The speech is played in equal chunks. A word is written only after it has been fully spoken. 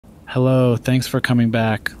Hello, thanks for coming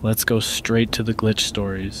back. Let's go straight to the glitch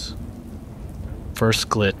stories. First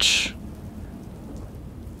glitch.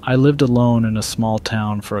 I lived alone in a small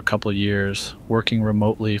town for a couple years, working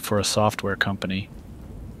remotely for a software company.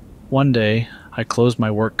 One day, I closed my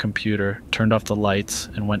work computer, turned off the lights,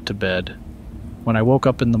 and went to bed. When I woke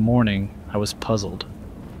up in the morning, I was puzzled.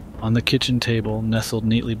 On the kitchen table, nestled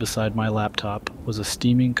neatly beside my laptop, was a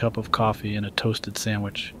steaming cup of coffee and a toasted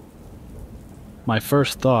sandwich. My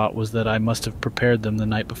first thought was that I must have prepared them the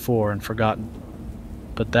night before and forgotten,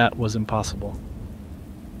 but that was impossible.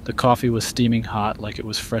 The coffee was steaming hot like it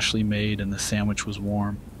was freshly made, and the sandwich was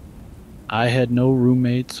warm. I had no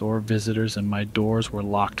roommates or visitors, and my doors were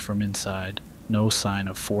locked from inside, no sign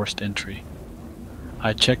of forced entry.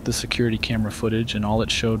 I checked the security camera footage, and all it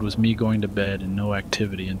showed was me going to bed and no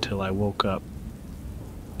activity until I woke up.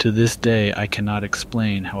 To this day, I cannot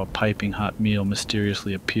explain how a piping hot meal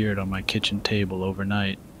mysteriously appeared on my kitchen table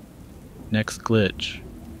overnight. Next glitch.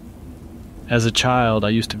 As a child, I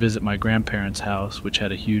used to visit my grandparents' house, which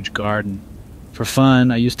had a huge garden. For fun,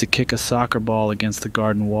 I used to kick a soccer ball against the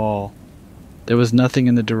garden wall. There was nothing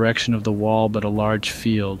in the direction of the wall but a large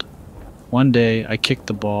field. One day, I kicked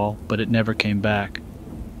the ball, but it never came back.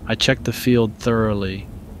 I checked the field thoroughly.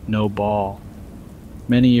 No ball.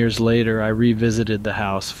 Many years later, I revisited the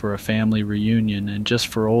house for a family reunion and just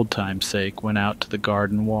for old time's sake went out to the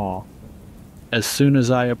garden wall. As soon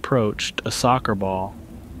as I approached, a soccer ball,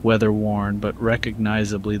 weather-worn but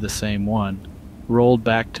recognizably the same one, rolled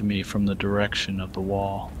back to me from the direction of the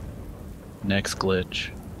wall. Next glitch.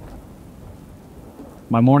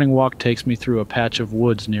 My morning walk takes me through a patch of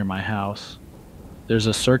woods near my house. There's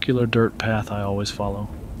a circular dirt path I always follow.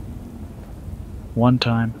 One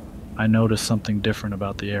time, I noticed something different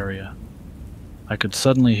about the area. I could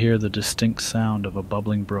suddenly hear the distinct sound of a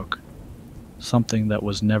bubbling brook, something that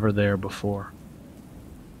was never there before.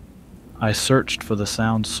 I searched for the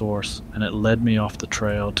sound source, and it led me off the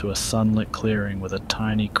trail to a sunlit clearing with a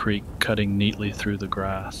tiny creek cutting neatly through the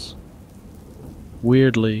grass.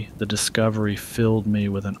 Weirdly, the discovery filled me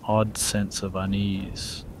with an odd sense of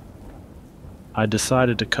unease. I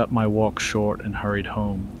decided to cut my walk short and hurried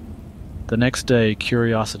home. The next day,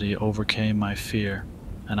 curiosity overcame my fear,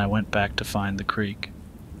 and I went back to find the creek.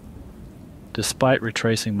 Despite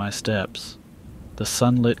retracing my steps, the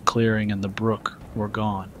sunlit clearing and the brook were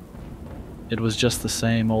gone. It was just the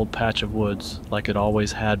same old patch of woods, like it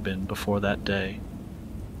always had been before that day.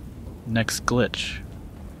 Next glitch.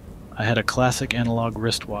 I had a classic analog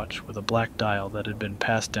wristwatch with a black dial that had been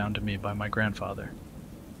passed down to me by my grandfather.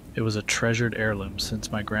 It was a treasured heirloom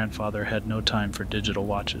since my grandfather had no time for digital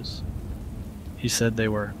watches. He said they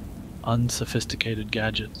were unsophisticated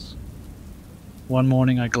gadgets. One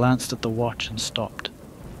morning I glanced at the watch and stopped.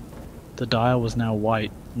 The dial was now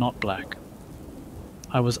white, not black.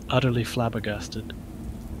 I was utterly flabbergasted.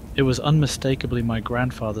 It was unmistakably my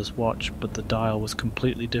grandfather's watch, but the dial was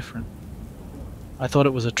completely different. I thought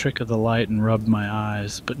it was a trick of the light and rubbed my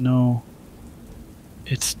eyes, but no,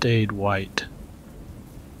 it stayed white.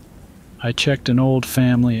 I checked an old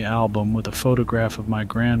family album with a photograph of my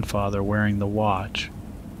grandfather wearing the watch.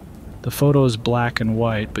 The photo is black and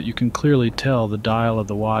white, but you can clearly tell the dial of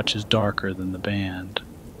the watch is darker than the band.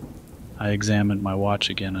 I examined my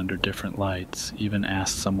watch again under different lights, even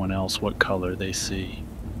asked someone else what color they see.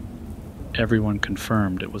 Everyone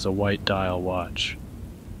confirmed it was a white dial watch.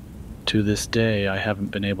 To this day, I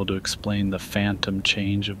haven't been able to explain the phantom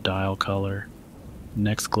change of dial color.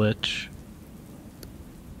 Next glitch.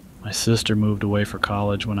 My sister moved away for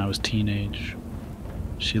college when I was teenage.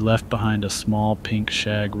 She left behind a small pink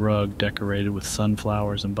shag rug decorated with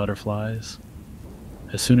sunflowers and butterflies.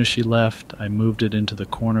 As soon as she left, I moved it into the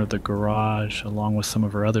corner of the garage along with some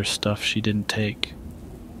of her other stuff she didn't take.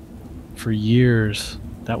 For years,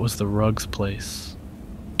 that was the rug's place,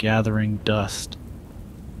 gathering dust.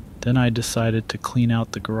 Then I decided to clean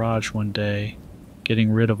out the garage one day,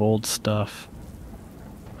 getting rid of old stuff.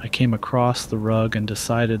 I came across the rug and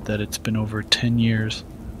decided that it's been over 10 years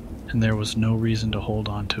and there was no reason to hold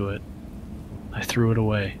on to it. I threw it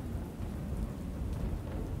away.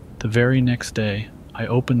 The very next day, I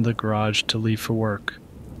opened the garage to leave for work,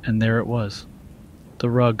 and there it was, the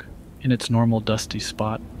rug in its normal dusty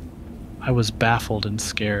spot. I was baffled and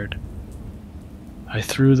scared. I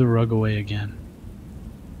threw the rug away again,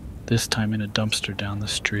 this time in a dumpster down the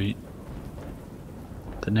street.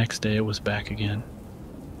 The next day it was back again.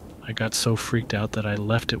 I got so freaked out that I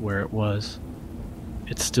left it where it was.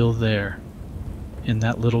 It's still there, in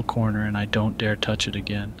that little corner, and I don't dare touch it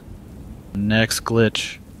again. Next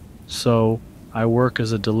glitch. So, I work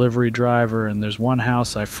as a delivery driver, and there's one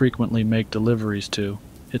house I frequently make deliveries to.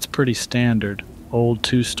 It's pretty standard. Old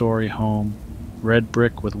two-story home, red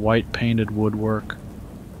brick with white painted woodwork.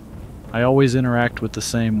 I always interact with the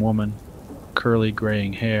same woman, curly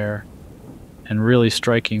graying hair, and really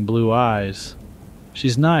striking blue eyes.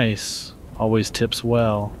 She's nice, always tips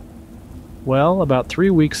well. Well, about 3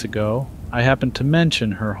 weeks ago, I happened to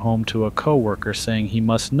mention her home to a coworker, saying he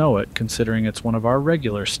must know it considering it's one of our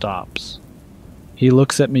regular stops. He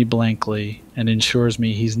looks at me blankly and assures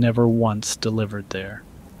me he's never once delivered there.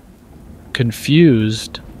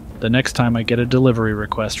 Confused, the next time I get a delivery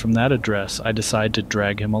request from that address, I decide to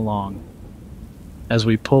drag him along. As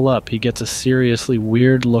we pull up, he gets a seriously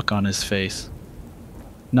weird look on his face.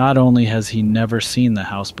 Not only has he never seen the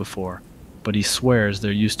house before, but he swears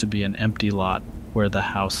there used to be an empty lot where the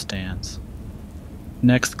house stands.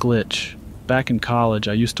 Next glitch. Back in college,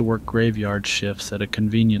 I used to work graveyard shifts at a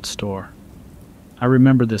convenience store. I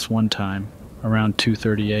remember this one time, around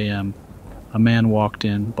 2:30 a.m., a man walked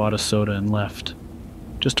in, bought a soda, and left.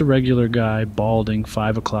 Just a regular guy, balding,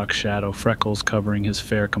 5 o'clock shadow, freckles covering his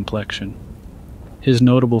fair complexion. His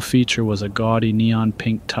notable feature was a gaudy neon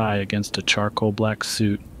pink tie against a charcoal black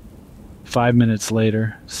suit. 5 minutes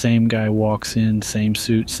later, same guy walks in, same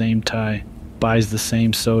suit, same tie, buys the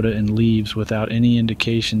same soda and leaves without any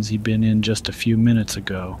indications he'd been in just a few minutes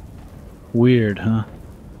ago. Weird, huh?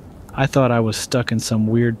 I thought I was stuck in some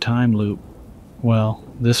weird time loop. Well,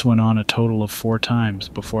 this went on a total of 4 times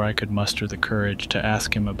before I could muster the courage to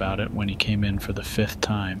ask him about it when he came in for the 5th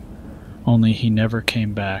time. Only he never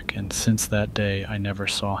came back, and since that day I never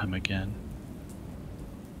saw him again.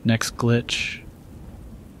 Next glitch.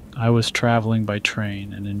 I was traveling by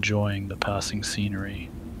train and enjoying the passing scenery.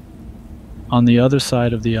 On the other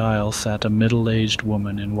side of the aisle sat a middle-aged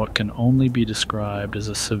woman in what can only be described as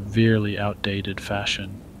a severely outdated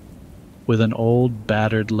fashion, with an old,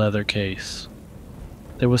 battered leather case.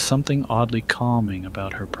 There was something oddly calming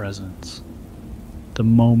about her presence. The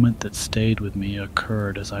moment that stayed with me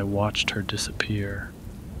occurred as I watched her disappear.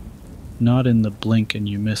 Not in the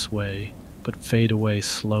blink-and-you-miss way, but fade away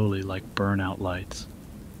slowly like burnout lights.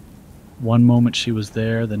 One moment she was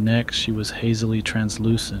there, the next she was hazily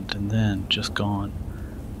translucent, and then just gone.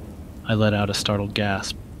 I let out a startled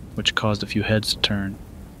gasp, which caused a few heads to turn,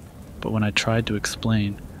 but when I tried to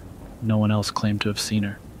explain, no one else claimed to have seen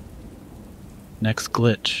her. Next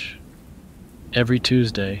glitch. Every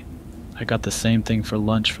Tuesday, I got the same thing for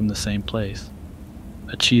lunch from the same place.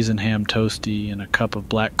 A cheese and ham toastie and a cup of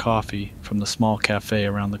black coffee from the small cafe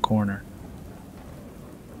around the corner.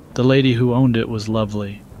 The lady who owned it was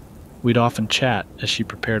lovely. We'd often chat as she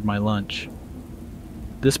prepared my lunch.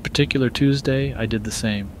 This particular Tuesday, I did the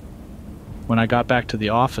same. When I got back to the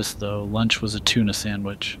office, though, lunch was a tuna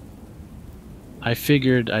sandwich. I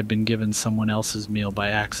figured I'd been given someone else's meal by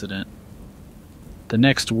accident. The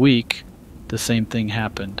next week, the same thing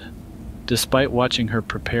happened. Despite watching her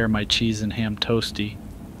prepare my cheese and ham toastie,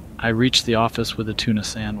 I reached the office with a tuna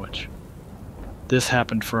sandwich. This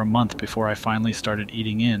happened for a month before I finally started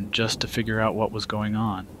eating in, just to figure out what was going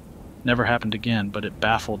on. Never happened again, but it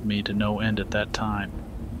baffled me to no end at that time.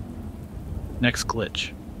 Next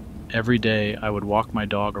glitch. Every day I would walk my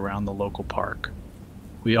dog around the local park.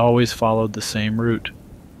 We always followed the same route,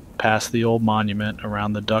 past the old monument,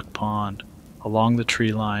 around the duck pond, along the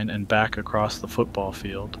tree line, and back across the football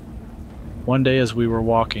field. One day as we were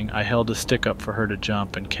walking, I held a stick up for her to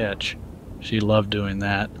jump and catch. She loved doing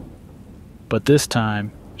that. But this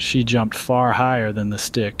time, she jumped far higher than the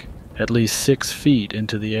stick, at least 6 feet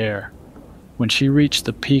into the air. When she reached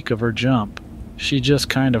the peak of her jump, she just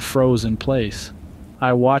kind of froze in place.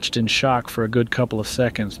 I watched in shock for a good couple of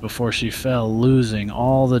seconds before she fell, losing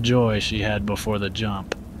all the joy she had before the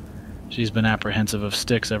jump. She's been apprehensive of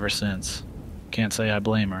sticks ever since. Can't say I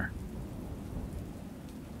blame her.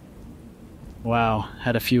 Wow,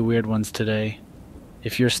 had a few weird ones today.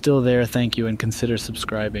 If you're still there, thank you and consider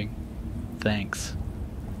subscribing. Thanks.